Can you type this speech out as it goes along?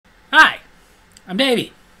I'm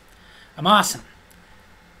Davy. I'm awesome.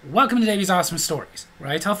 Welcome to Davy's Awesome Stories, where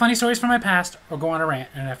I tell funny stories from my past or go on a rant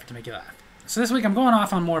in an effort to make you laugh. So this week I'm going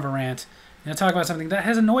off on more of a rant. I'm going to talk about something that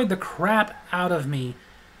has annoyed the crap out of me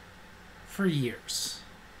for years.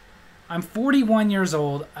 I'm 41 years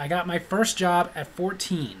old. I got my first job at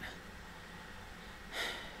 14.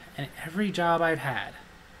 And every job I've had,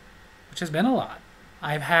 which has been a lot,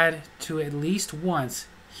 I've had to at least once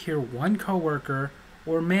hear one coworker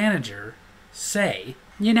or manager say,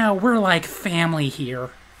 you know, we're like family here.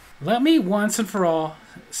 Let me once and for all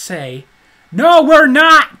say, no, we're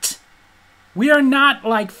not! We are not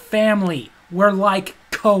like family. We're like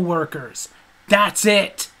coworkers. That's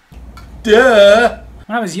it. Duh!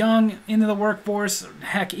 When I was young, into the workforce,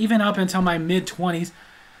 heck, even up until my mid-20s,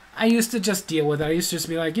 I used to just deal with it. I used to just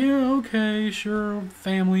be like, yeah, okay, sure,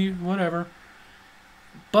 family, whatever.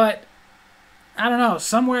 But I don't know,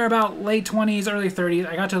 somewhere about late 20s, early 30s,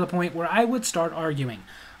 I got to the point where I would start arguing.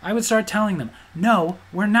 I would start telling them, no,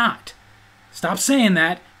 we're not. Stop saying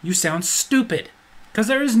that. You sound stupid. Because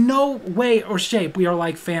there is no way or shape we are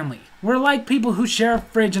like family. We're like people who share a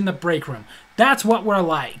fridge in the break room. That's what we're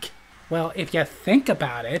like. Well, if you think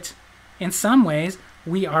about it, in some ways,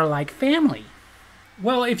 we are like family.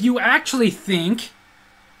 Well, if you actually think,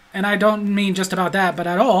 and I don't mean just about that, but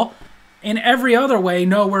at all, in every other way,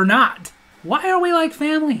 no, we're not. Why are we like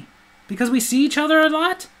family? Because we see each other a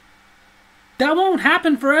lot? That won't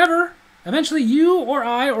happen forever. Eventually you or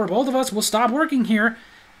I or both of us will stop working here,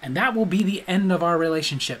 and that will be the end of our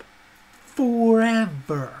relationship.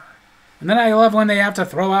 Forever. And then I love when they have to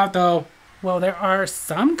throw out, though, well, there are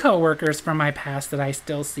some coworkers from my past that I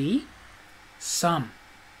still see. Some.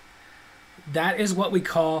 That is what we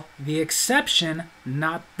call the exception,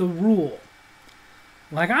 not the rule.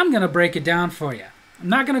 Like, I'm going to break it down for you. I'm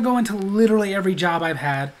not going to go into literally every job I've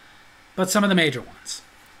had, but some of the major ones.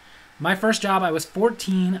 My first job, I was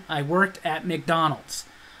 14. I worked at McDonald's.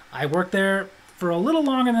 I worked there for a little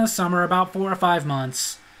longer than the summer, about 4 or 5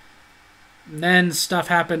 months. And then stuff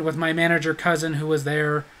happened with my manager cousin who was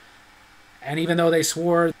there. And even though they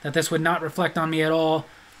swore that this would not reflect on me at all,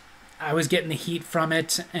 I was getting the heat from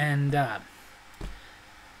it, and I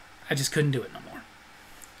just couldn't do it no more.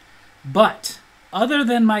 But other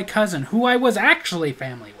than my cousin, who I was actually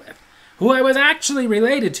family with, who I was actually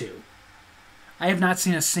related to, I have not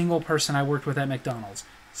seen a single person I worked with at McDonald's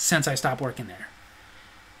since I stopped working there.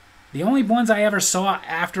 The only ones I ever saw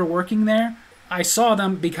after working there, I saw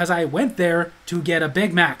them because I went there to get a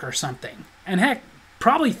Big Mac or something. And heck,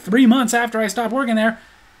 probably 3 months after I stopped working there,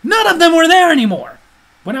 none of them were there anymore.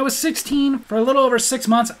 When I was 16, for a little over 6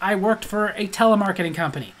 months, I worked for a telemarketing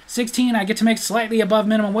company. 16, I get to make slightly above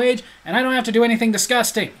minimum wage, and I don't have to do anything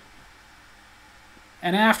disgusting.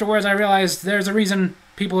 And afterwards, I realized there's a reason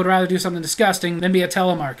people would rather do something disgusting than be a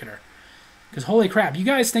telemarketer. Because holy crap, you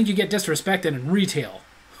guys think you get disrespected in retail.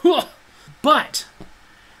 But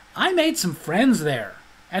I made some friends there.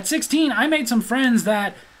 At 16, I made some friends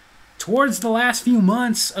that towards the last few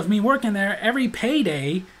months of me working there, every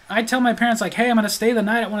payday, I'd tell my parents, like, hey, I'm going to stay the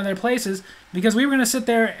night at one of their places because we were going to sit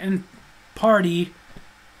there and party.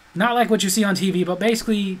 Not like what you see on TV, but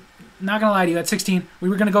basically, not going to lie to you, at 16, we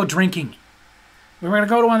were going to go drinking. We were going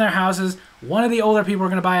to go to one of their houses. One of the older people were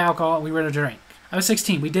going to buy alcohol, and we were going to drink. I was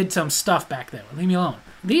 16. We did some stuff back then. Leave me alone.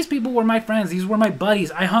 These people were my friends. These were my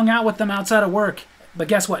buddies. I hung out with them outside of work. But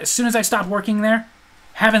guess what? As soon as I stopped working there,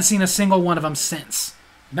 haven't seen a single one of them since.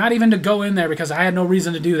 Not even to go in there because I had no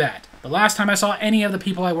reason to do that. The last time I saw any of the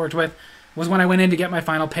people I worked with was when I went in to get my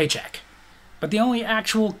final paycheck. But the only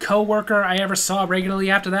actual co-worker I ever saw regularly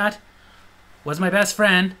after that was my best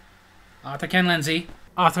friend, author Ken Lindsay,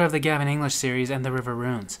 author of the Gavin English series and the River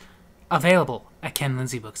Runes. Available at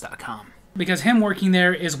kenlindsaybooks.com. Because him working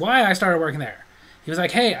there is why I started working there. He was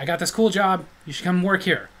like, hey, I got this cool job. You should come work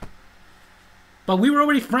here. But we were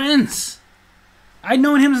already friends. I'd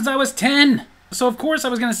known him since I was 10. So of course I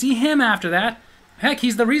was going to see him after that. Heck,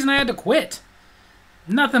 he's the reason I had to quit.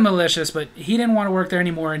 Nothing malicious, but he didn't want to work there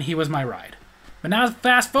anymore and he was my ride. But now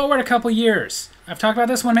fast forward a couple years. I've talked about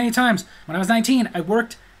this one many times. When I was 19, I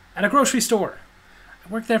worked at a grocery store.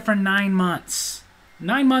 I worked there for 9 months.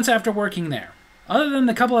 9 months after working there. Other than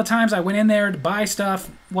the couple of times I went in there to buy stuff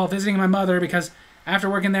while visiting my mother, because after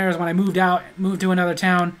working there is when I moved to another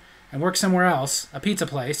town and worked somewhere else, a pizza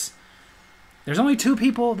place. There's only 2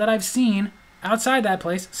 people that I've seen outside that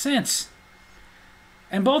place since.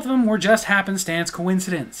 And both of them were just happenstance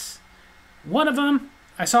coincidence. One of them,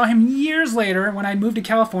 I saw him years later when I moved to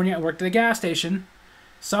California and worked at a gas station.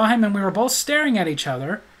 Saw him and we were both staring at each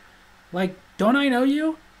other like, don't I know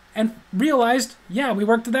you? And realized, yeah, we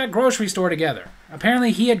worked at that grocery store together.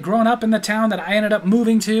 Apparently he had grown up in the town that I ended up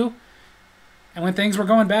moving to. And when things were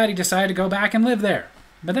going bad, he decided to go back and live there.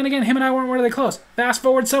 But then again, him and I weren't really close. Fast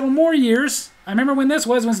forward several more years. I remember when this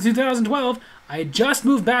was 2012. I had just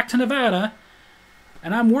moved back to Nevada,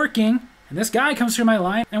 and I'm working, and this guy comes through my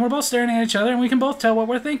line, and we're both staring at each other, and we can both tell what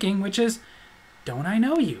we're thinking, which is, don't I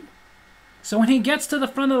know you? So when he gets to the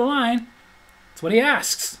front of the line, that's what he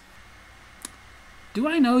asks. Do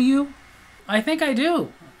I know you? I think I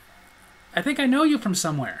do. I think I know you from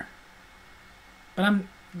somewhere. But I'm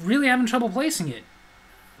really having trouble placing it.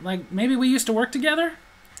 Like, maybe we used to work together?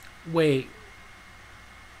 Wait.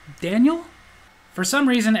 Daniel? For some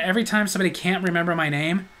reason, every time somebody can't remember my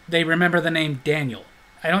name, they remember the name Daniel.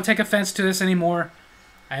 I don't take offense to this anymore.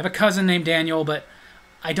 I have a cousin named Daniel, but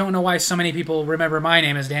I don't know why so many people remember my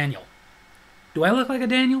name as Daniel. Do I look like a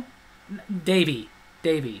Daniel? Davy.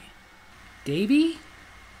 Davy. Davy?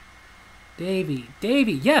 Davy.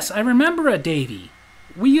 Davy. Yes, I remember a Davy.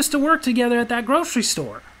 We used to work together at that grocery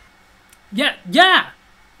store. Yeah.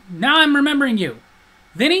 Now I'm remembering you.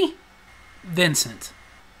 Vinny? Vincent.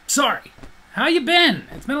 Sorry. How you been?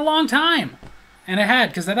 It's been a long time. And it had,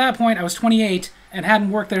 because at that point I was 28 and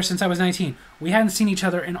hadn't worked there since I was 19. We hadn't seen each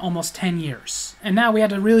other in almost 10 years. And now we had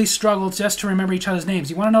to really struggle just to remember each other's names.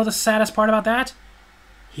 You want to know the saddest part about that?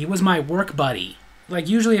 He was my work buddy. Like,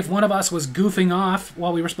 usually if one of us was goofing off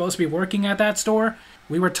while we were supposed to be working at that store,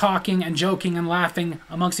 we were talking and joking and laughing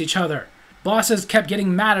amongst each other. Bosses kept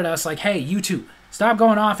getting mad at us like, hey, you two, stop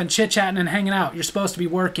going off and chit-chatting and hanging out. You're supposed to be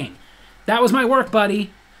working. That was my work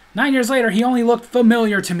buddy. 9 years later, he only looked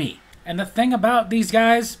familiar to me. And the thing about these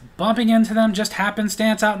guys, bumping into them just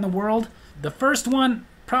happenstance out in the world, the first one,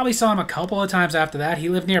 probably saw him a couple of times after that. He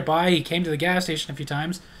lived nearby. He came to the gas station a few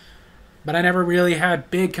times. But I never really had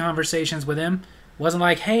big conversations with him. Wasn't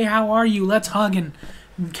like, hey, how are you? Let's hug and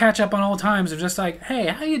catch up on old times. It was just like, hey,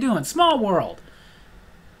 how you doing? Small world.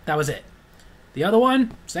 That was it. The other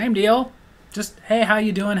one, same deal. Just, hey, how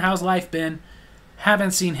you doing? How's life been?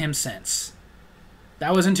 Haven't seen him since.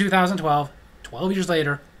 That was in 2012. 12 years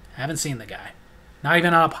later, haven't seen the guy. Not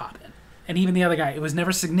even on a pop-in. And even the other guy, it was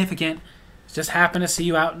never significant. It just happened to see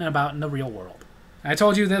you out and about in the real world. I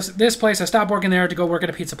told you this place, I stopped working there to go work at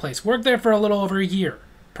a pizza place. Worked there for a little over a year.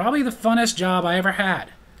 Probably the funnest job I ever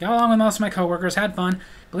had. Got along with most of my coworkers, had fun.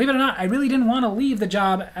 Believe it or not, I really didn't want to leave the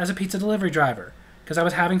job as a pizza delivery driver because I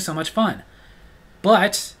was having so much fun.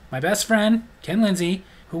 But my best friend, Ken Lindsay,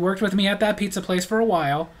 who worked with me at that pizza place for a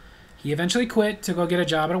while, he eventually quit to go get a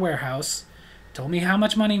job at a warehouse, told me how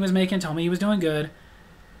much money he was making, told me he was doing good,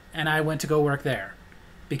 and I went to go work there.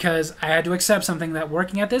 Because I had to accept something that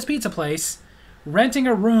working at this pizza place, renting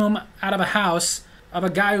a room out of a house of a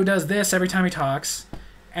guy who does this every time he talks,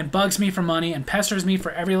 and bugs me for money and pesters me for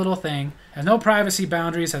every little thing, has no privacy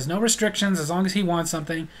boundaries, has no restrictions as long as he wants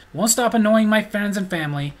something, won't stop annoying my friends and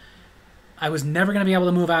family, I was never going to be able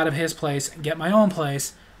to move out of his place and get my own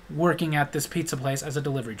place working at this pizza place as a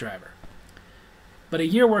delivery driver. But a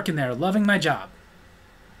year working there, loving my job.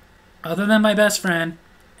 Other than my best friend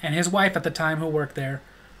and his wife at the time who worked there,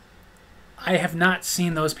 I have not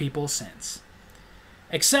seen those people since.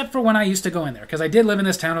 Except for when I used to go in there, because I did live in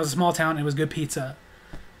this town. It was a small town. It was good pizza.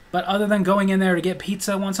 But other than going in there to get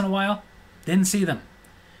pizza once in a while, didn't see them.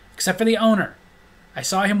 Except for the owner. I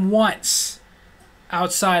saw him once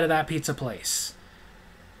outside of that pizza place.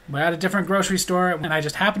 We're at a different grocery store, and I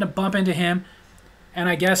just happened to bump into him, and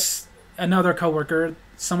I guess another coworker,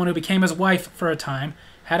 someone who became his wife for a time,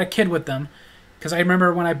 had a kid with them, because I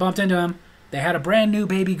remember when I bumped into him, they had a brand new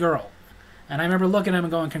baby girl. And I remember looking at him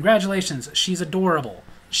and going, congratulations, she's adorable.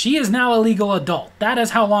 She is now a legal adult. That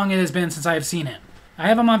is how long it has been since I have seen him. I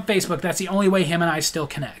have him on Facebook. That's the only way him and I still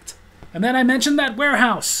connect. And then I mentioned that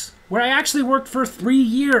warehouse, where I actually worked for 3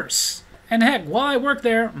 years. And heck, while I worked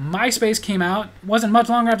there, MySpace came out. Wasn't much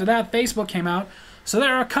longer after that, Facebook came out. So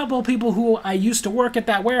there are a couple of people who I used to work at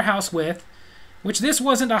that warehouse with, which this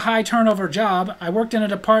wasn't a high turnover job. I worked in a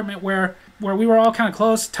department where we were all kind of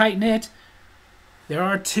close, tight-knit. There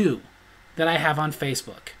are 2 that I have on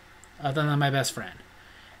Facebook, other than my best friend.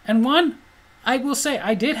 And one, I will say,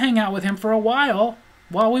 I did hang out with him for a while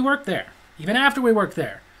we worked there, even after we worked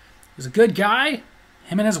there. He was a good guy,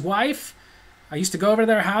 him and his wife. I used to go over to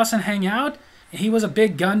their house and hang out. He was a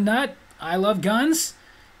big gun nut. I love guns.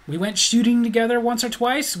 We went shooting together once or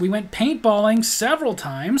twice. We went paintballing several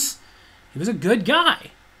times. He was a good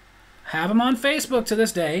guy. Have him on Facebook to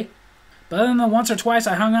this day. But other than the once or twice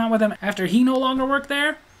I hung out with him after he no longer worked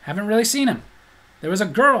there, haven't really seen him. There was a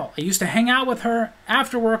girl. I used to hang out with her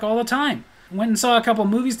after work all the time. Went and saw a couple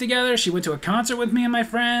movies together. She went to a concert with me and my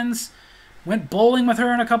friends. Went bowling with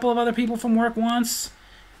her and a couple of other people from work once.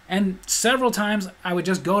 And several times I would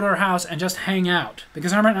just go to her house and just hang out.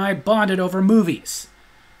 Because her and I bonded over movies.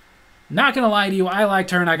 Not gonna lie to you, I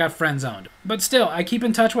liked her and I got friend-zoned. But still, I keep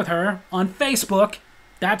in touch with her on Facebook.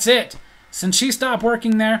 That's it. Since she stopped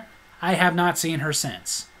working there, I have not seen her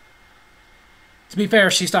since. To be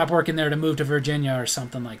fair, she stopped working there to move to Virginia or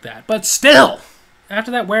something like that. But still!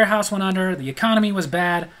 After that warehouse went under, the economy was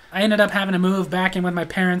bad. I ended up having to move back in with my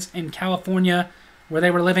parents in California, where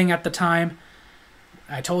they were living at the time.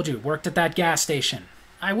 I told you, worked at that gas station.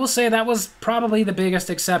 I will say that was probably the biggest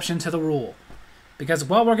exception to the rule. Because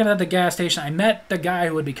while working at the gas station, I met the guy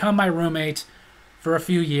who would become my roommate for a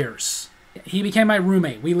few years. He became my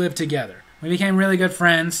roommate. We lived together. We became really good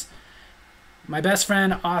friends. My best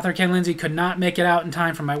friend, author Ken Lindsay, could not make it out in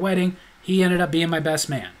time for my wedding. He ended up being my best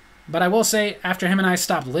man. But I will say, after him and I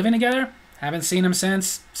stopped living together, haven't seen him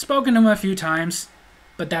since, spoken to him a few times,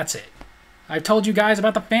 but that's it. I've told you guys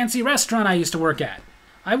about the fancy restaurant I used to work at.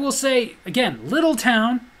 I will say, again, little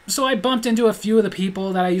town, so I bumped into a few of the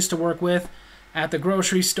people that I used to work with at the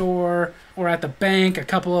grocery store or at the bank. A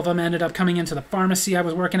couple of them ended up coming into the pharmacy I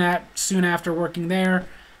was working at soon after working there.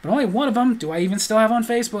 But only one of them do I even still have on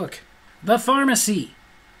Facebook. The pharmacy.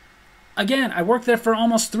 Again, I worked there for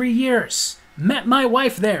almost 3 years. Met my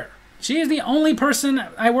wife there. She is the only person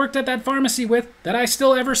I worked at that pharmacy with that I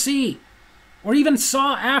still ever see. Or even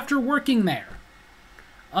saw after working there.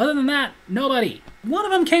 Other than that, nobody. One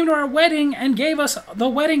of them came to our wedding and gave us the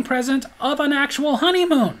wedding present of an actual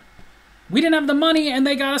honeymoon. We didn't have the money and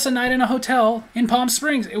they got us a night in a hotel in Palm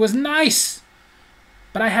Springs. It was nice.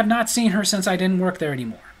 But I have not seen her since I didn't work there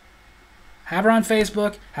anymore. Have her on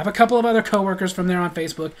Facebook, have a couple of other coworkers from there on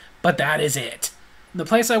Facebook, but that is it. The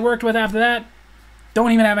place I worked with after that,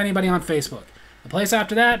 don't even have anybody on Facebook. The place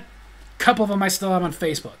after that, a couple of them I still have on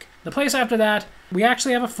Facebook. The place after that, we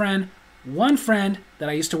actually have a friend, one friend that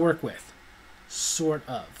I used to work with. Sort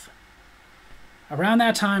of. Around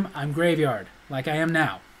that time, I'm graveyard, like I am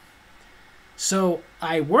now. So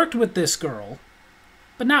I worked with this girl,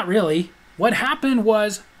 but not really. What happened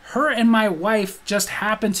was her and my wife just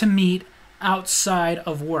happened to meet outside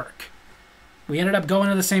of work. We ended up going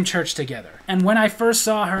to the same church together. And when I first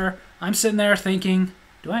saw her, I'm sitting there thinking,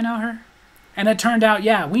 do I know her? And it turned out,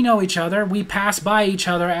 yeah, we know each other. We pass by each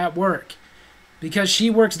other at work. Because she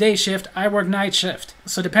works day shift, I work night shift.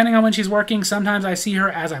 So depending on when she's working, sometimes I see her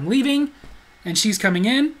as I'm leaving and she's coming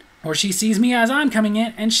in, or she sees me as I'm coming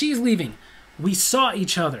in and she's leaving. We saw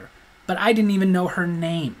each other, but I didn't even know her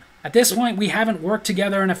name. At this point, we haven't worked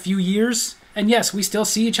together in a few years. And yes, we still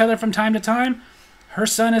see each other from time to time. Her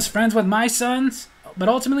son is friends with my sons. But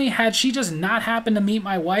ultimately, had she just not happened to meet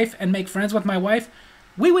my wife and make friends with my wife,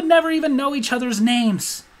 we would never even know each other's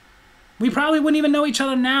names. We probably wouldn't even know each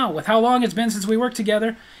other now. With how long it's been since we worked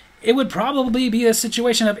together, it would probably be a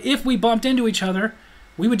situation of if we bumped into each other,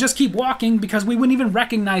 we would just keep walking because we wouldn't even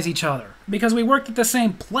recognize each other. Because we worked at the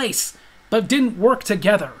same place, but didn't work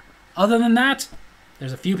together. Other than that,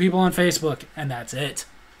 there's a few people on Facebook, and that's it.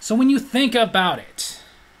 So when you think about it,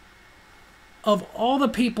 of all the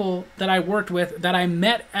people that I worked with that I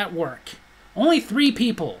met at work, only 3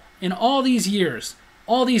 people in all these years,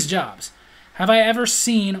 all these jobs, have I ever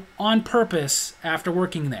seen on purpose after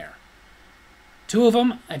working there. 2 of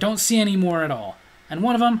them I don't see anymore at all. And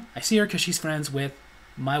one of them, I see her because she's friends with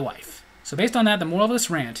my wife. So based on that, the moral of this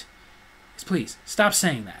rant is please stop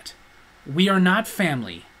saying that. We are not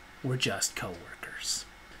family, we're just co-workers.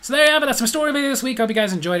 So there you have it. That's my story video this week. Hope you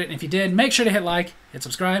guys enjoyed it. And if you did, make sure to hit like, hit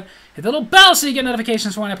subscribe, hit the little bell so you get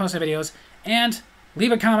notifications for when I post my videos, and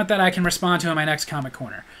leave a comment that I can respond to in my next Comic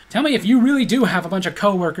Corner. Tell me if you really do have a bunch of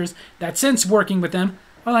coworkers that since working with them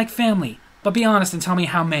are like family, but be honest and tell me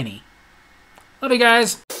how many. Love you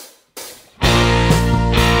guys.